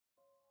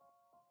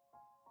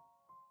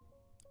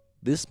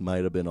This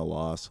might have been a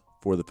loss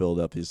for the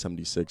Philadelphia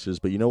 76ers,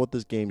 but you know what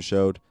this game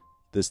showed?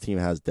 This team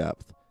has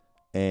depth.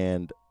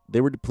 And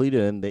they were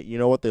depleted, and you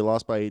know what? They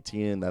lost by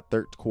 18, and that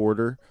third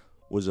quarter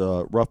was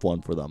a rough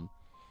one for them.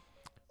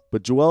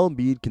 But Joel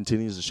Embiid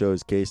continues to show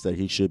his case that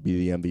he should be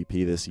the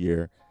MVP this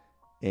year.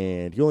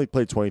 And he only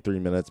played 23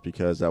 minutes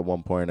because at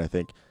one point I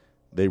think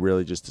they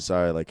really just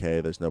decided, like,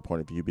 hey, there's no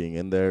point of you being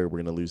in there.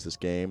 We're going to lose this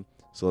game,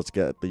 so let's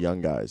get the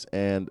young guys.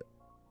 And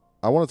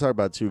I want to talk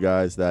about two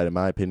guys that, in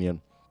my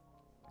opinion,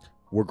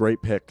 were great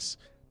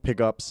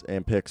pickups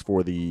and picks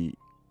for the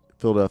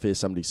Philadelphia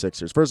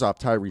 76ers. First off,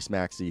 Tyrese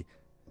Maxey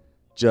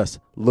just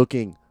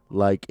looking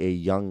like a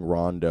young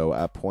Rondo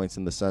at points,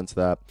 in the sense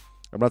that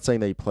I'm not saying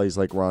that he plays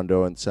like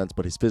Rondo in a sense,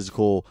 but his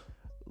physical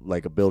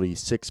ability,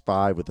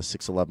 6'5" with a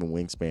 6'11"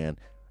 wingspan.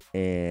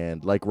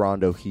 And like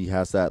Rondo, he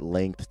has that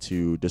length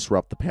to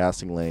disrupt the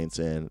passing lanes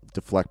and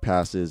deflect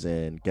passes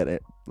and get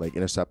it,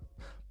 intercept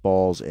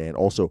balls, and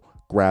also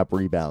grab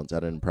rebounds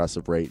at an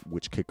impressive rate,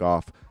 which kick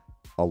off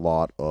a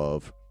lot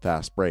of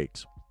fast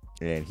breaks.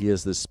 And he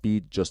has this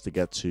speed just to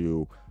get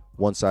to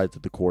one side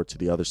of the court to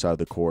the other side of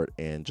the court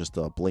in just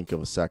a blink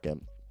of a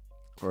second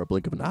or a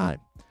blink of an eye.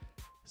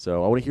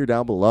 So I want to hear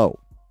down below,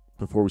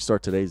 before we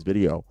start today's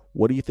video,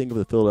 what do you think of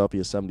the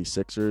Philadelphia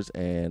 76ers,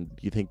 and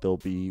do you think they'll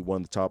be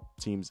one of the top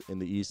teams in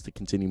the East to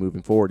continue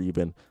moving forward,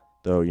 even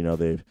though,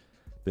 they've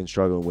been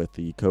struggling with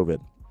the COVID?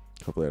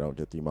 Hopefully I don't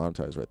get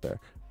demonetized right there.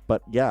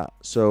 But yeah,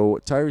 so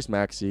Tyrese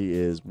Maxey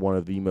is one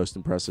of the most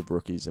impressive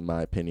rookies in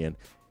my opinion.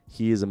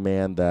 He is a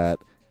man that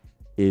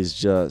is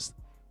just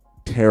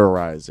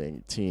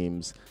terrorizing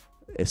teams,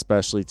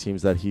 especially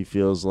teams that he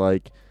feels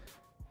like,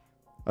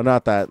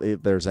 not that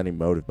there's any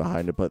motive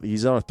behind it, but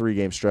he's on a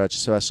 3-game stretch,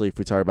 especially if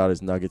we talk about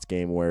his Nuggets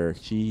game, where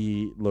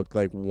he looked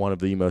like one of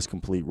the most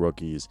complete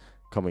rookies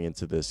coming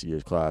into this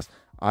year's class.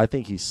 I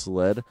think he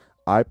slid.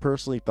 I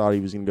personally thought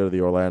he was going to go to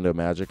the Orlando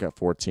Magic at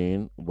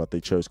 14, but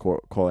they chose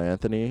Cole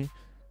Anthony.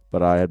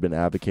 But I had been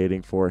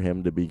advocating for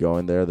him to be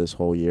going there this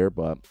whole year.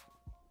 But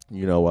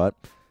you know what?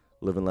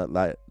 Live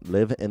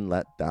and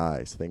let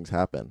die. Things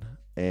happen.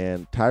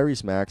 And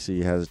Tyrese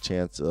Maxey has a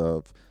chance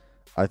of,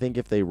 I think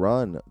if they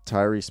run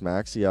Tyrese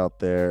Maxey out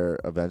there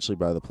eventually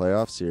by the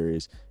playoff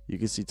series, you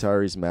can see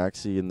Tyrese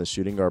Maxey in the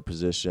shooting guard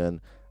position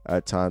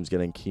at times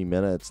getting key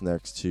minutes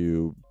next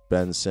to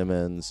Ben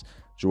Simmons,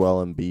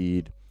 Joel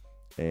Embiid,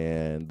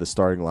 and the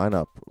starting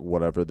lineup,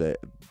 whatever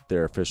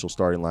their official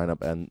starting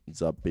lineup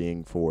ends up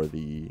being for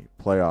the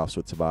playoffs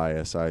with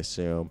Tobias, I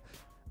assume.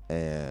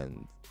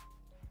 And,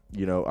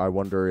 I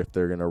wonder if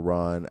they're going to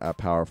run at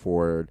power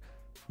forward,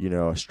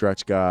 a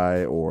stretch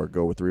guy, or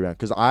go with rebound.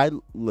 Because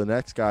the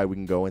next guy we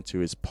can go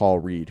into is Paul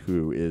Reed,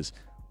 who is,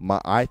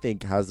 I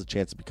think, has the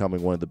chance of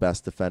becoming one of the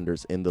best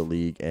defenders in the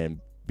league and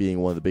being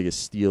one of the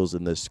biggest steals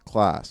in this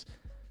class.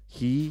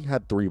 He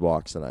had 3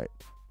 blocks tonight.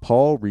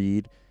 Paul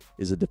Reed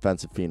is a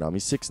defensive phenom.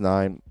 He's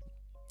 6'9".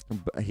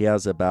 He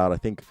has about, I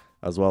think,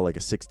 as well, like a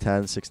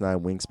 6'10",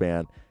 6'9"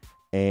 wingspan.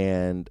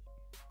 And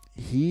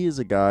he is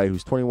a guy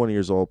who's 21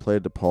 years old,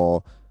 played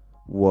DePaul,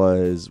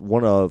 was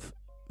one of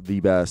the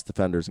best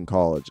defenders in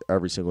college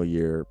every single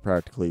year,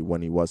 practically,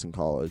 when he was in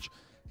college.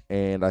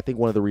 And I think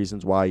one of the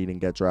reasons why he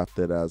didn't get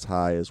drafted as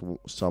high as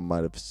some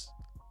might have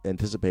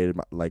anticipated,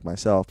 like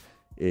myself,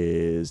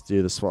 is due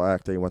to the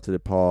fact that he went to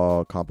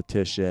DePaul,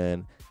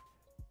 competition.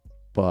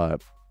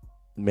 But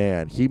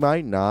man, he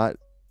might not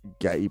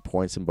get you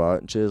points and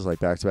bunches, like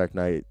back-to-back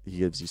night. He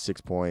gives you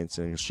 6 points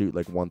and he'll shoot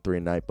like 1-3 a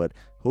night, but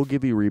he'll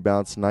give you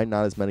rebounds tonight.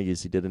 Not as many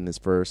as he did in his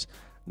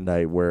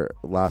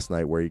last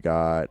night where he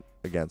got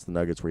against the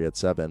Nuggets, where he had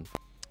 7.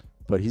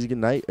 But he's a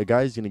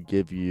guy who's going to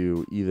give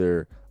you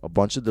either a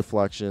bunch of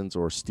deflections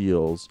or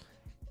steals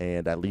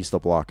and at least a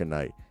block a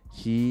night.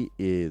 He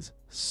is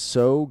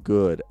so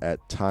good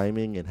at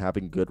timing and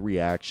having good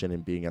reaction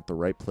and being at the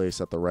right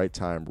place at the right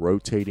time,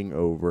 rotating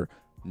over,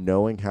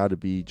 knowing how to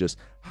be just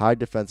high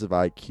defensive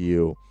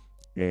IQ,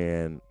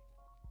 and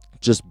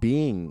just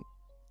being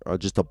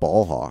just a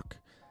ball hawk.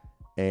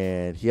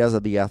 And he has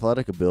the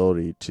athletic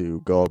ability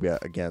to go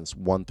against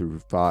 1 through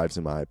 5s,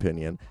 in my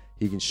opinion.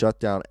 He can shut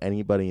down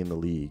anybody in the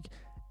league.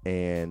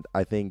 And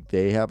I think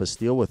they have a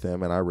steal with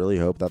him, and I really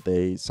hope that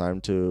they sign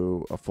him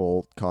to a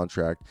full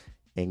contract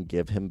and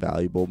give him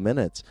valuable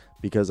minutes,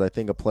 because I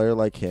think a player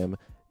like him,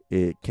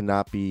 it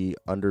cannot be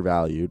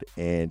undervalued,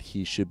 and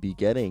he should be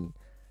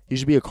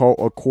a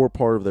core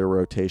part of their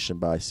rotation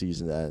by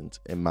season end,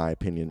 in my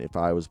opinion, if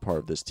I was part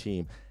of this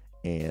team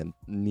and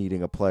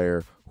needing a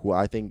player who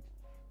I think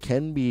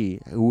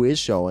who is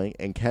showing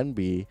and can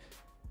be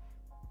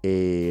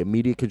a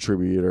immediate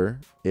contributor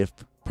if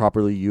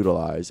properly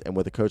utilized. And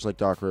with a coach like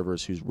Doc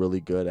Rivers, who's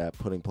really good at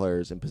putting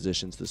players in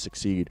positions to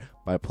succeed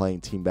by playing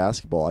team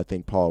basketball, I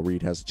think Paul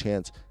Reed has a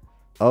chance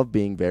of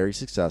being very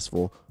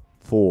successful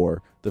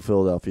for the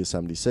Philadelphia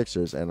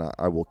 76ers. And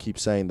I will keep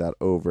saying that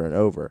over and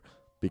over,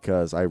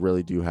 because I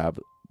really do have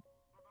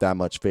that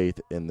much faith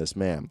in this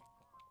man.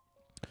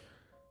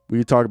 We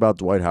could talk about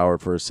Dwight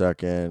Howard for a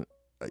second.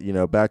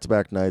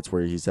 Back-to-back nights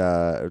where he's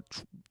had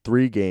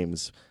 3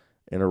 games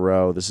in a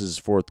row. This is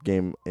his 4th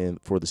game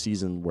for the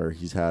season where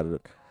he's had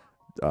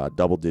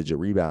double-digit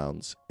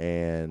rebounds.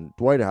 And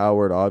Dwight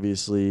Howard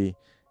obviously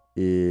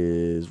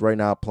is right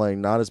now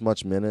playing not as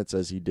much minutes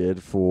as he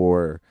did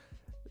for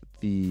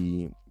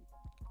the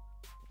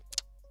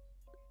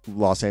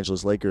Los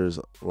Angeles Lakers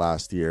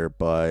last year,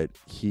 but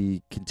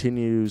he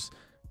continues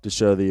to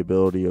show the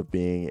ability of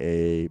being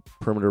a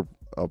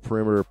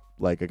perimeter,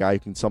 like a guy who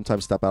can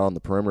sometimes step out on the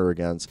perimeter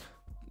against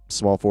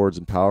small forwards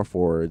and power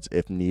forwards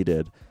if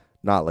needed.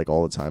 Not like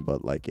all the time,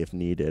 but like if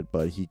needed.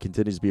 But he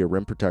continues to be a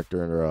rim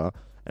protector and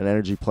an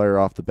energy player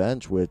off the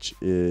bench, which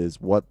is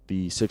what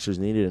the Sixers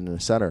needed in a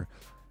center.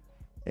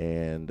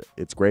 And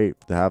it's great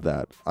to have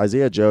that.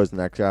 Isaiah Joe is the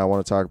next guy I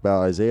want to talk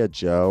about. Isaiah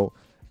Joe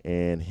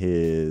and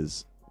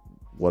his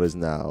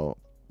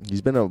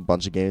he's been in a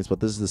bunch of games, but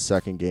this is the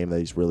second game that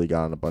he's really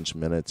gotten a bunch of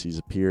minutes. He's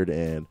appeared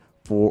in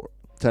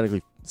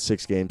technically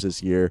 6 games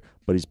this year,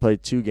 but he's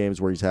played 2 games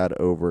where he's had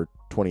over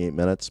 28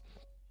 minutes.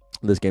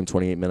 This game,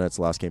 28 minutes.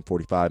 Last game,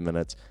 45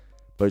 minutes.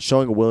 But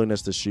showing a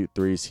willingness to shoot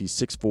threes. He's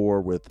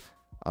 6'4" with,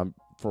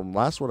 from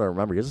last what I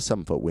remember, he has a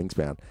 7-foot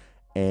wingspan.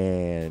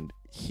 And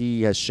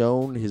he has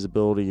shown his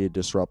ability to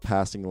disrupt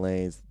passing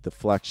lanes,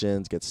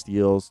 deflections, get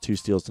steals, 2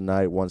 steals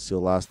tonight, 1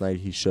 steal last night.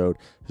 He showed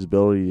his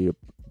ability to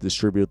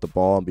distribute the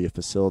ball and be a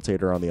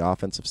facilitator on the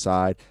offensive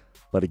side.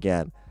 But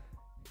again,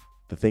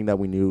 the thing that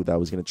we knew that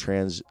was going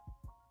to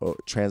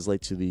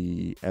translate to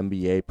the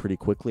NBA pretty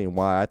quickly, and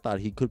why I thought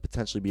he could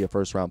potentially be a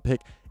first-round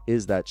pick,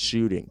 is that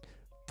shooting.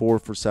 4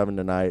 for 7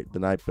 tonight. The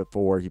night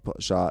before, he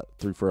shot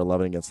 3 for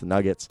 11 against the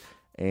Nuggets.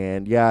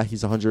 And yeah,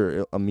 he's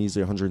a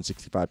measly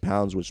 165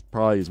 pounds, which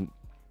probably has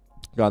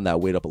gotten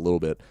that weight up a little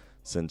bit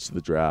since the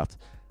draft.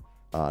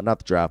 Not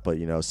the draft, but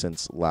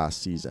since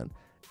last season.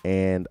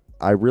 And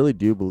I really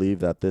do believe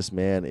that this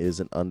man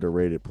is an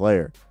underrated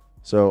player.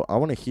 So I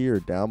want to hear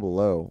down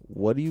below,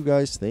 what do you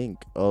guys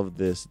think of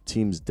this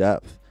team's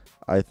depth?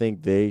 I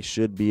think they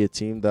should be a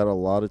team that a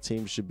lot of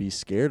teams should be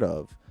scared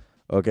of.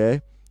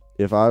 Okay?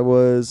 If I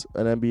was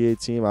an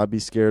NBA team, I'd be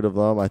scared of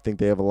them. I think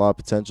they have a lot of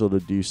potential to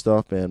do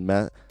stuff and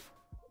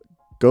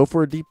go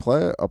for a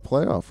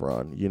playoff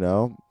run,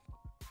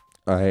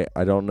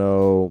 I don't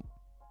know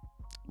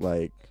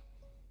like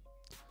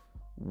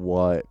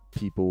what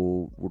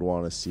people would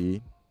want to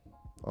see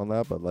on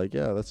that, but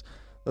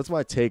that's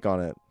my take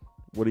on it.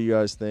 What do you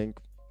guys think?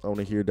 I want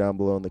to hear down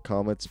below in the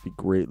comments. It'd be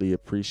greatly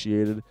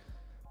appreciated.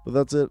 But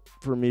that's it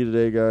for me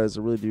today, guys.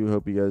 I really do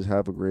hope you guys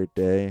have a great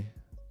day,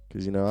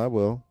 because I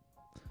will.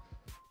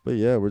 But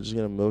yeah, we're just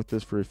gonna milk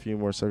this for a few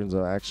more seconds.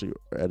 I'm actually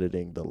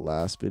editing the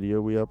last video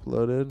we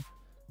uploaded,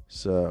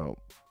 so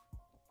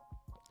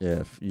yeah,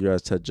 if you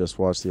guys had just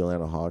watched the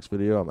Atlanta Hawks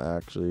video, I'm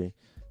actually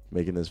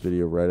making this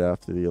video right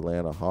after the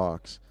Atlanta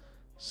Hawks.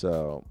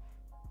 So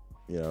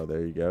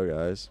there you go,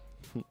 guys.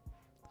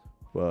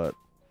 But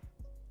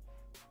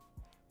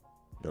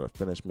gotta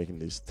finish making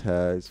these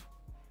tags.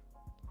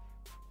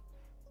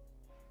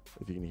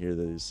 If you can hear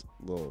these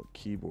little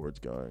keyboards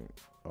going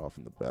off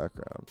in the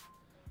background.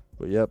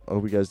 But yep, I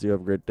hope you guys do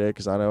have a great day,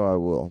 because I know I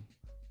will.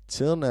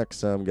 Till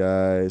next time,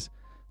 guys.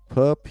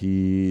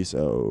 Peace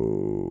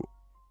out.